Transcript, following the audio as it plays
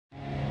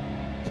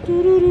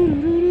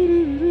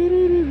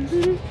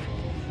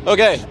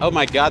Okay, oh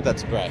my god,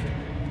 that's bright.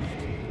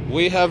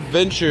 We have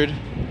ventured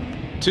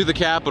to the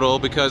Capitol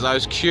because I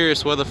was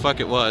curious what the fuck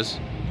it was.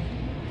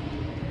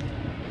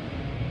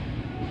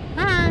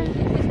 Hi.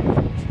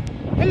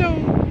 Hello.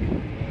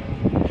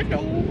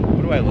 Hello.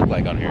 What do I look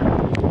like on here?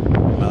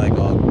 Am I like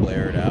all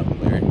blared out and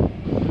blurry?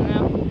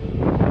 No.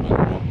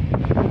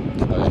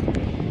 Okay.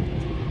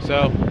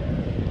 So,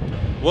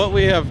 what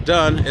we have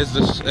done is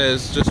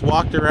just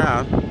walked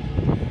around.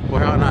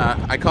 We're on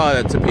I call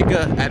it a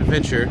Topeka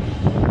adventure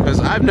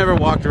because I've never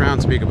walked around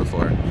Topeka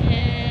before.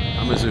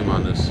 I'm gonna zoom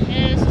on this.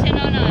 It's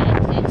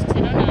 10:09. It's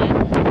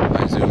 10:09.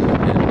 I zoomed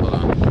in. Hold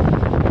on.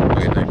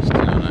 Okay, thanks.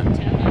 10:09.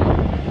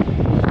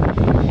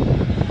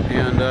 10:09.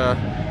 And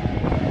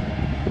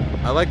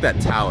I like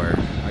that tower.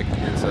 I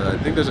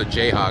think there's a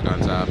Jayhawk on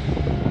top.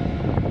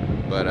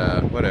 But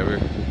whatever.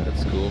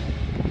 That's cool.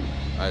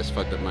 I just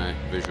fucked up my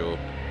visual.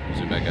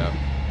 Zoom back out.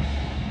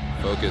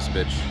 Focus,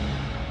 bitch.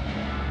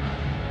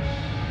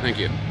 Thank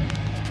you.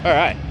 All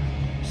right.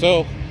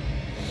 So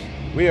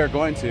we are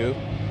going to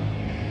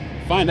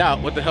find out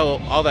what the hell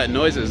all that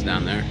noise is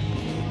down there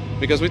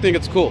because we think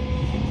it's cool.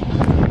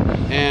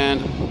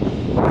 And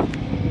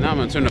now I'm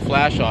gonna turn the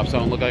flash off so I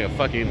don't look like a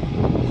fucking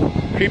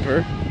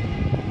creeper.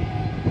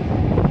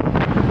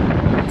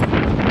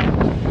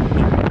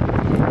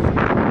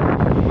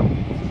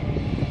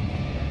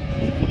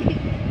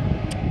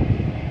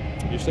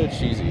 You're so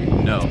cheesy.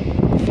 No.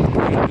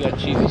 You got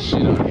cheesy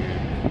shit on here.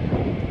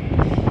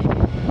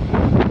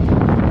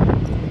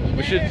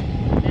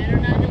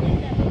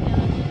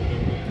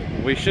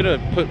 We should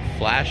have put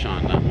flash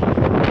on that one.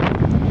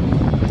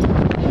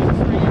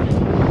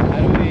 How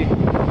do we?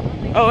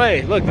 Oh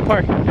hey, look, the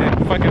park. Yeah,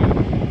 fucking.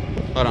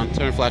 Hold on,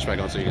 turn the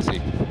flashback on so you can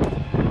see.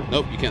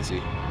 Nope, you can't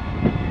see.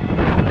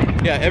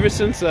 Yeah, ever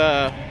since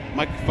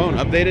my phone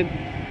updated,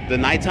 the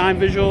nighttime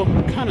visual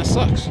kind of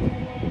sucks.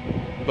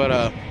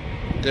 But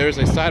there's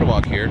a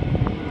sidewalk here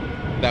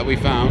that we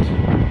found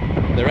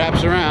that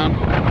wraps around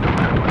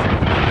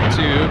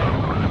to.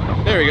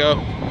 There we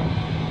go.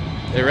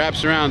 It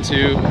wraps around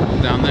to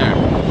down there.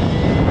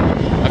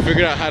 I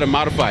figured out how to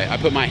modify it. I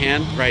put my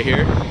hand right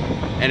here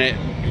and it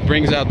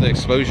brings out the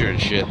exposure and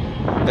shit.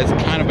 That's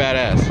kind of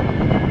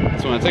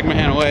badass. So when I take my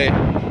hand away,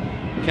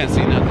 you can't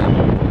see nothing.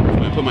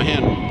 When I put my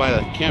hand by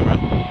the camera,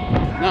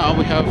 now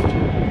we have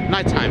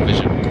nighttime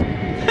vision.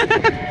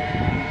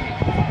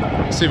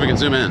 Let's see if we can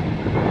zoom in.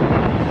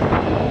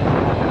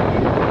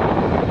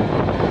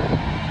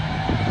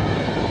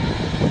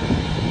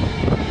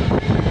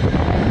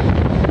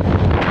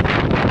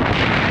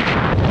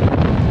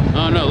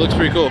 No, it looks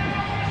pretty cool. I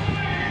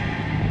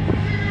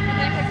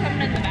think we're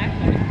coming in the back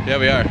there. Yeah,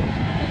 we are.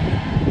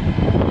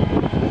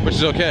 Which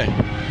is okay.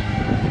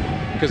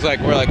 Because like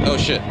we're like, oh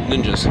shit,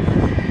 ninjas.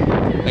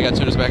 I gotta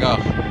turn this back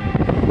off.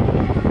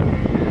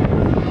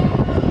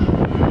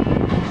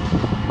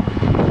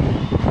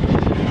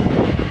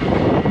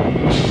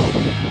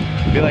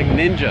 Be like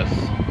ninjas.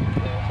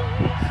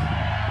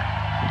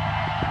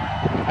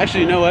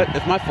 Actually, you know what?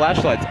 If my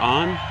flashlight's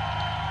on,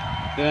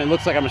 then it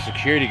looks like I'm a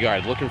security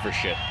guard looking for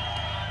shit.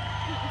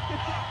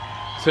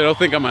 So don't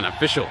think I'm an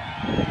official.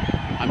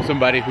 I'm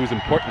somebody who's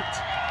important.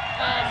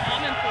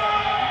 I'm important.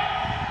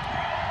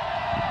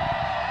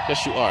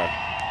 Yes, you are.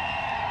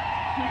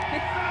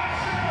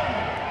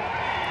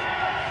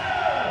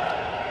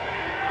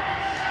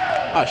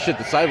 Oh shit,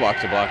 the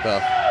sidewalks are blocked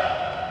off.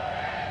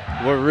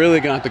 We're really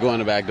gonna have to go in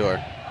the back door,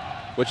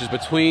 which is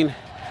between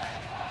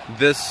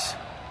this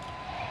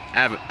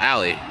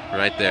alley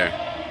right there,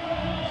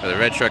 where the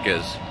red truck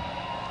is.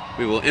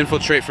 We will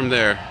infiltrate from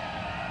there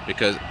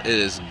because it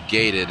is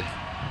gated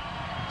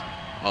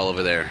all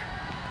over there.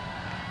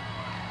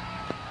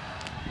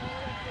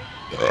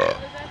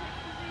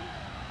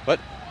 What?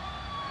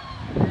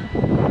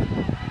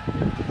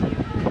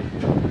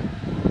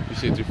 You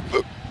see it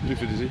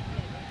 350Z?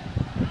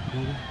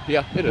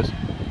 Yeah, it is.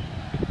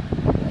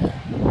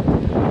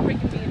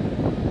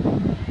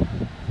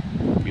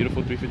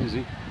 Beautiful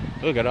 350Z.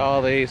 Look at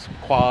all these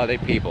quality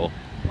people.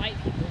 White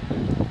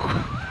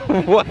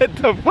people. What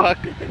the fuck?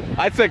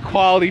 I said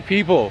quality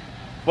people.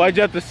 Why'd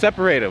you have to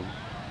separate them?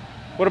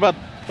 What about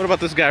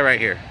this guy right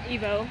here?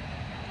 Evo.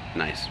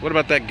 Nice. What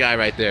about that guy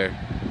right there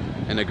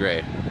in the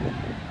gray?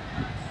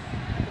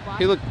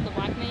 The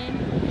black man?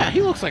 Yeah,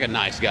 he looks like a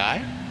nice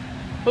guy.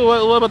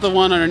 What about the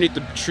one underneath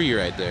the tree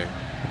right there? I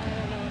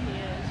don't know what he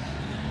is.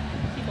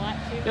 Is he black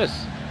too?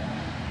 Yes.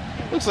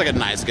 Looks like a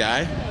nice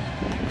guy.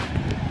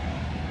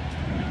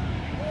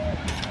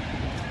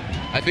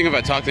 I think if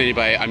I talk to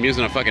anybody, I'm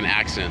using a fucking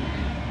accent.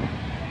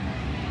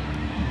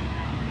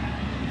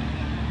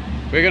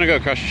 We're gonna go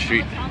across the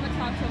street. I'm gonna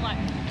talk to like.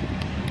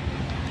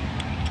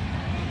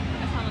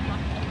 That's how I'm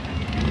talking.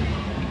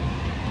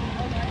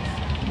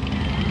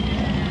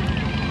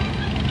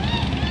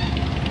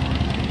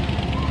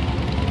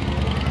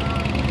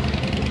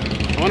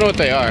 I wonder what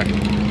they are.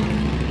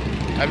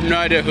 I have no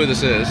idea who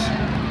this is.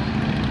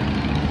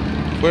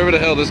 Whoever the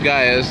hell this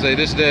guy is, they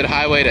just did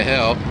Highway to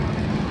Hell.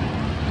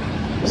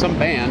 Some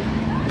band.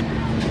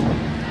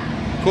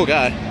 Cool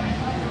guy.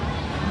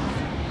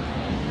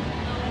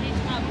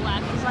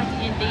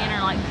 Indian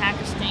or like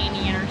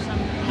Pakistani or some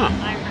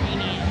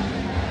Iranian.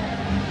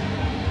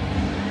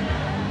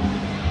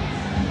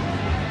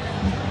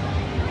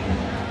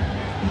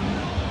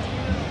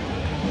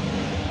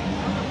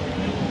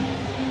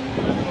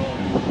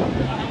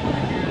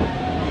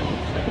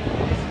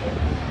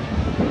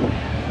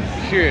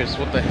 Curious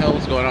what the hell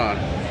is going on.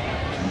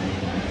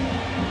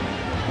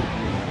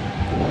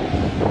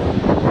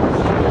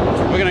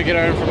 We're gonna get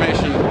our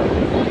information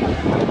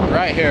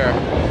right here.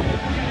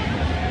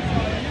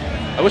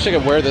 I wish I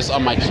could wear this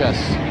on my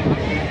chest.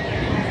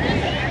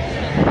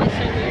 That's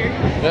so weird.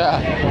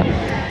 Yeah.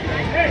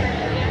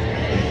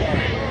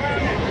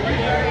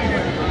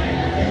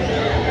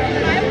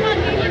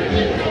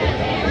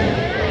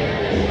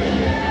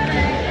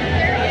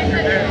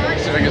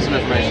 See if I can get some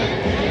information.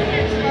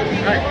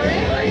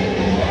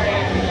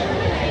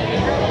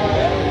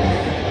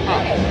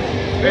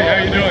 Hey,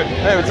 how you doing?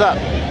 Hey, what's up?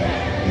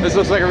 This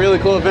looks like a really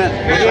cool event.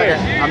 Looks like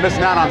I'm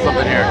missing out on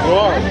something here. You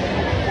are.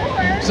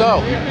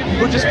 So,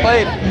 who just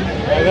played?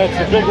 That's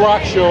the big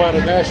rock show out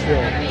of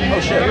Nashville.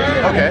 Oh shit.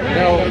 Okay.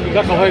 Now,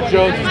 Knucklehead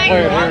Jones is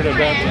playing here in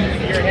about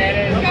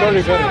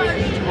 30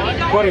 minutes,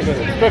 20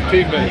 minutes,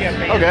 15 minutes.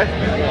 Okay.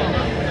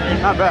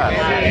 Not bad.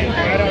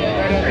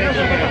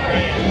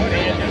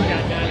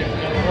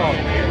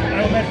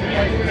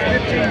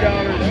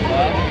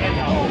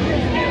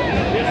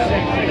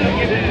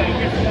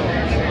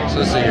 So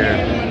let's see here.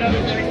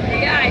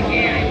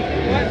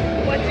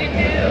 What'd you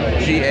do?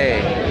 GA.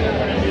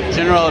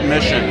 General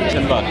admission, $10.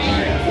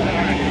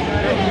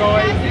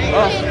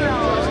 Oh,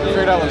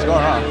 figured out what's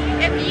going on.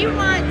 If you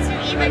want to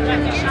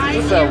even try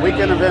Is this a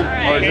weekend event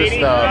or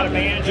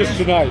Just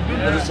tonight.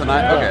 just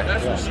tonight? Okay.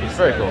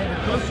 Very cool.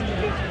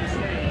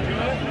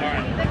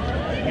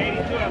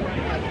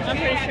 I'm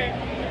pretty sure.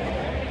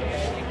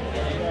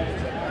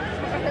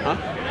 Huh?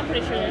 I'm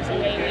pretty sure there's a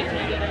way we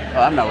can get it.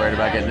 Oh, I'm not worried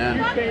about getting in.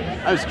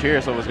 I was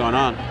curious what was going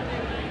on.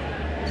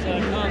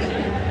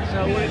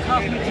 So would it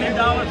cost me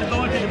 $10 to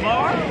go into the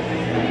bar?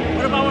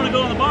 What if I want to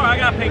go in the bar? I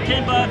gotta pay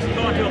 $10 to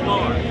go into a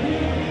bar.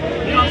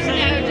 You know what I'm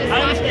saying?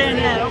 I understand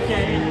that.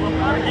 Okay. Well,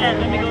 part of that,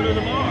 let me go to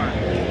the bar.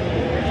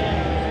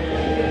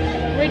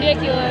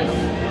 Ridiculous.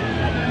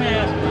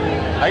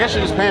 I guess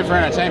you're just paying for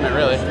entertainment,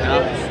 really, you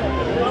know?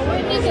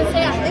 you can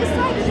stay on this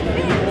side of the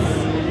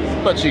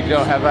fence. But you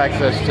don't have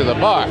access to the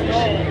bars.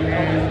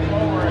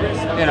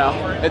 You know,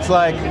 it's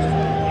like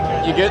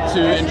you get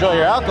to enjoy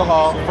your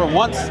alcohol for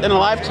once in a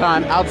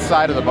lifetime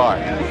outside of the bar.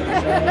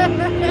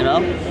 You know?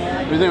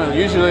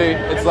 Usually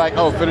it's like,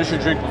 oh, finish your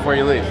drink before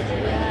you leave.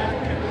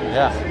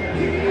 Yeah.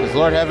 Because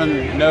Lord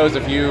Heaven knows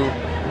if you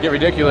get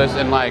ridiculous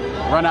and like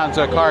run out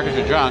into a car because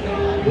you're drunk,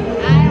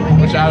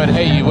 which I would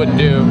hate you wouldn't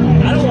do.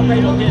 I don't want to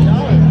pay no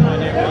 $10.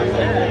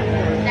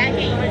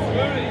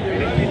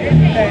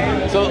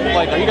 So,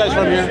 like, are you guys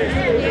from here?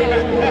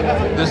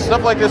 Does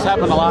stuff like this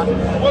happen a lot?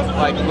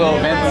 Like little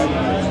events?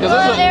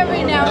 Because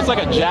Every now it's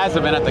like a jazz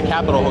event at the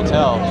Capitol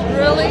Hotel.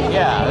 Really?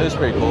 Yeah, it was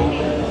pretty cool.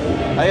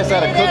 I guess I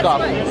had a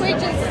cook-off. We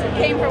just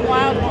came from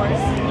Wild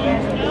Horse.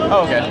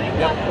 Oh, okay.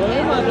 Yep.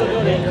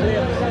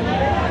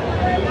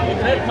 The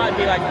clip might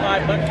be like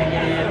 $5 to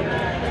get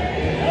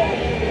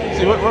in.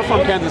 See, we're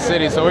from Kansas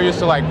City, so we're used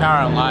to like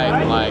Power and Light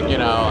and like, you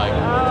know, like, Oh,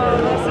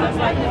 that sounds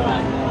like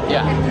fun.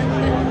 yeah.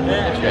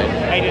 It's great.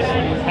 Hey, just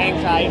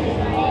hang tight.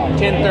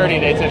 10:30,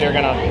 they said they're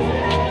gonna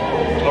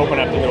open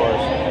up the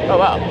doors. Oh,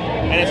 wow.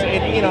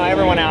 And you know,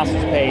 everyone else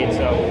is paid,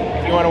 so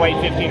if you want to wait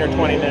 15 or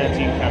 20 minutes,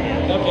 you can come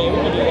in. Okay, we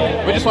can do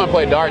that. We just want to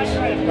play darts.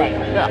 Right.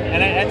 Yeah.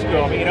 And that's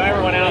cool. But you know,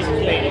 everyone else is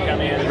paid to come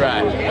in.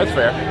 Right. That's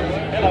fair.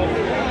 Hello.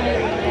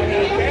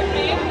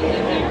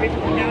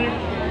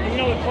 You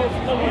know, of course,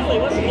 usually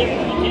what's the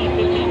difference between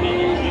 15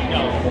 minutes?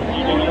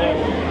 You know that?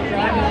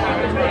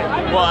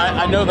 Well,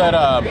 I know that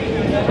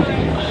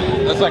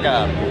that's like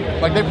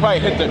they probably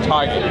hit their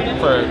target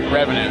for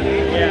revenue.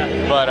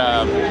 Yeah. But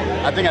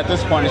I think at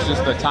this point it's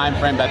just the time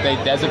frame that they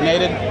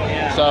designated.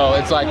 Yeah. So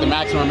it's like the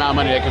maximum amount of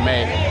money they can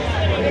make.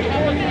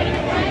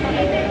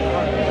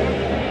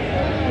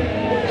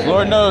 So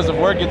Lord knows if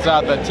word gets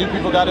out that 2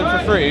 people got in for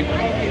free,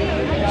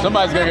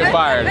 somebody's gonna get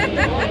fired.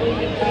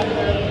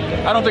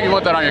 I don't think you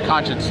want that on your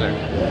conscience, sir.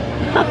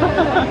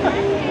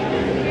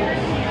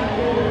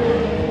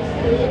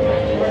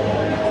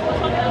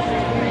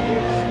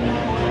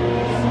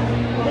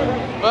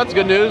 Well, that's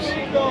good news.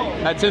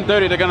 At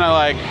 10:30, they're gonna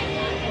like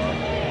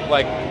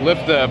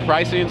lift the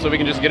pricing so we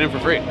can just get in for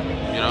free.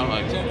 You know,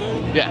 like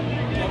yeah,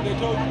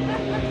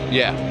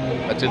 yeah,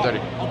 at 10:30.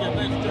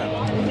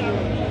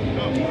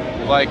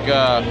 Like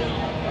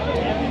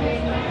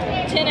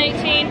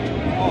 10:18.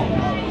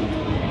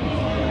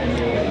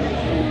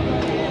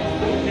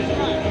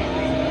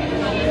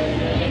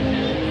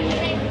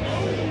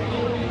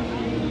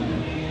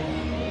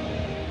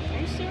 Are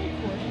you still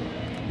recording?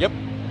 Yep.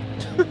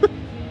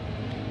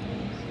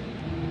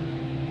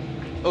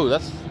 Oh,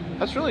 that's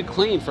really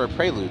clean for a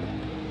prelude.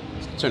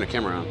 Let's turn the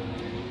camera on.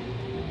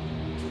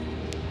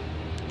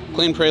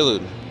 Clean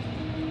prelude.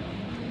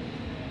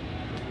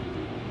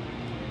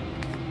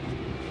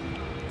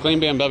 Clean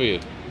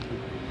BMW.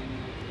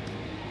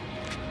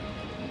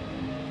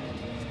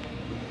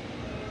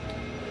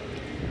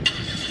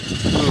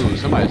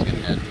 Somebody's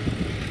getting hit.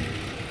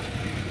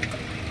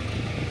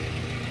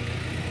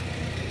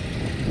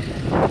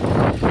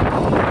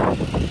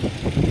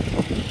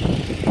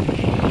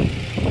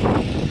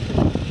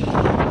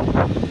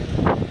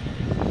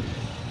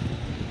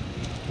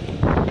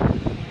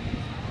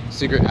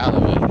 Secret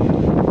alleyway.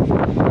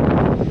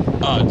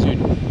 Oh,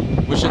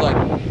 dude, we should like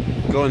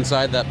go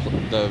inside that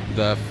the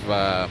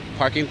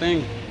parking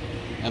thing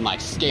and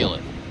like scale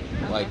it,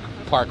 like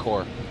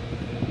parkour.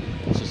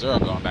 Since they're all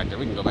going back there,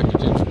 we can go back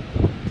there too.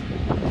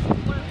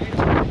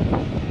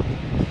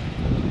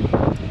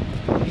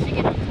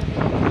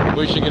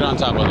 We should get on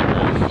top of the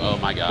roof. Oh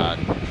my god.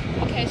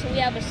 Okay, so we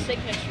have a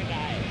signature,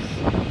 guys.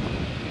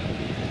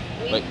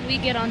 We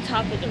get on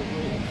top of the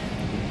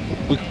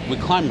roof. We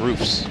climb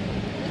roofs.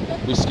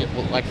 We skip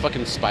like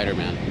fucking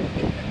Spider-Man.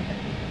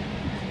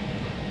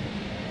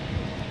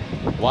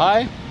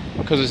 Why?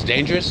 Because it's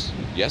dangerous?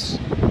 Yes.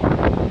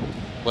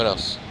 What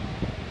else?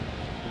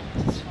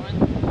 It's fun.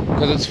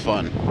 Because it's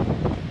fun.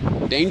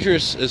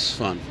 Dangerous is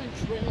fun.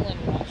 It's an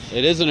adrenaline rush.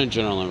 It is an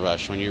adrenaline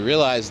rush when you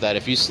realize that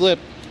if you slip,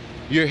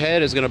 your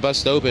head is going to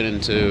bust open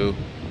into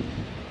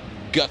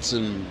guts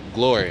and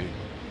glory.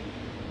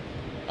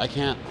 I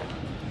can't.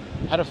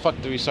 How the fuck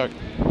do we start?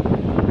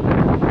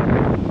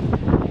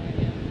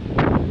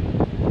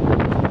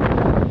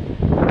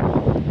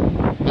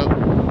 Nope.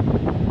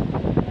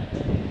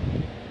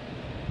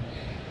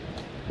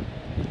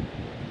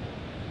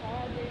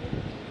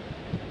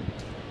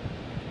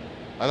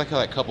 I like how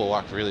that couple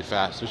walked really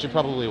fast. We should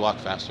probably walk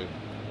faster.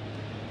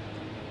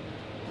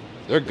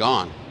 They're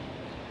gone.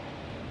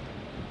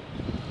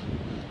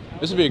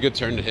 This would be a good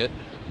turn to hit.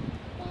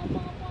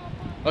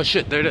 Oh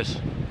shit, there it is.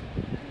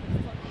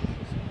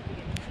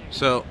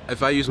 So,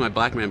 if I use my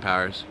black man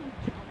powers,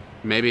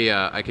 maybe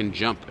I can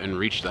jump and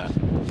reach that.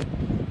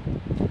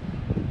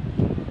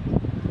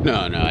 No,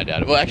 I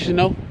doubt it. Well, actually,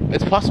 no.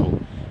 It's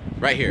possible.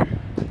 Right here.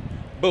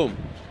 Boom.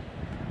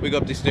 We go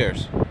up these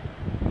stairs.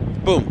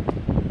 Boom.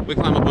 We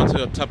climb up onto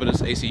the top of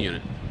this AC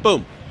unit.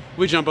 Boom.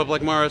 We jump up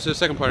like Mario to the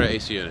second part of the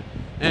AC unit.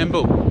 And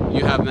boom.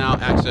 You have now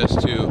access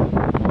to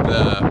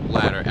the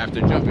ladder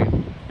after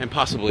jumping and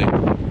possibly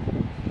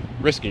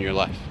risking your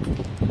life.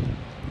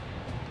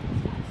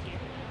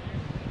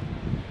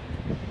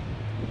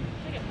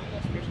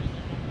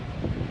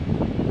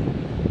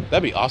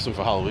 That'd be awesome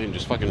for Halloween,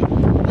 just fucking...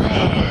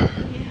 Yeah.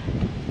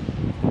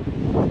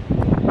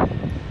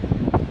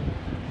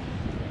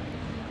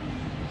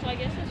 So I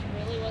guess this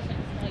really wasn't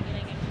like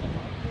getting into the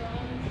parking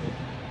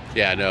garage.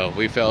 Yeah, no,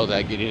 we failed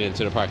at getting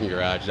into the parking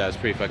garage. That was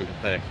pretty fucking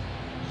pathetic.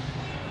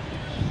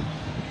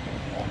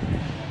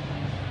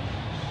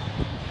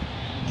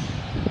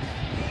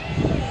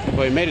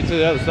 But we made it to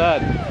the other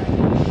side.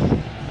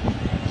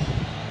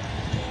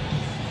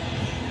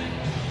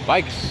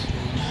 Bikes,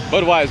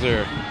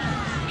 Budweiser,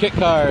 kit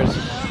cars.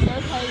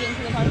 That's how you get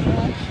into the parking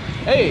garage.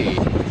 Hey!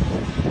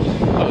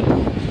 Oh,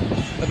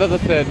 I thought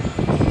that said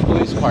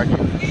police parking.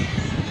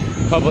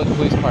 Public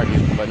police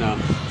parking, but no.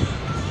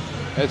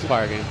 It's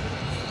parking.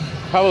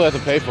 Probably have to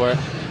pay for it.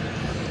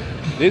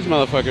 These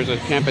motherfuckers are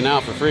camping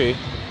out for free.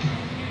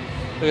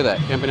 Look at that,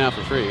 camping out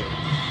for free.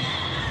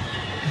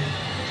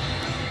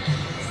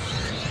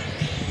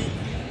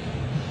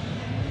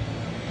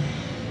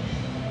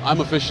 I'm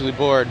officially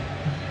bored.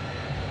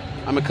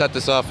 I'm gonna cut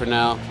this off for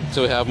now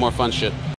until we have more fun shit.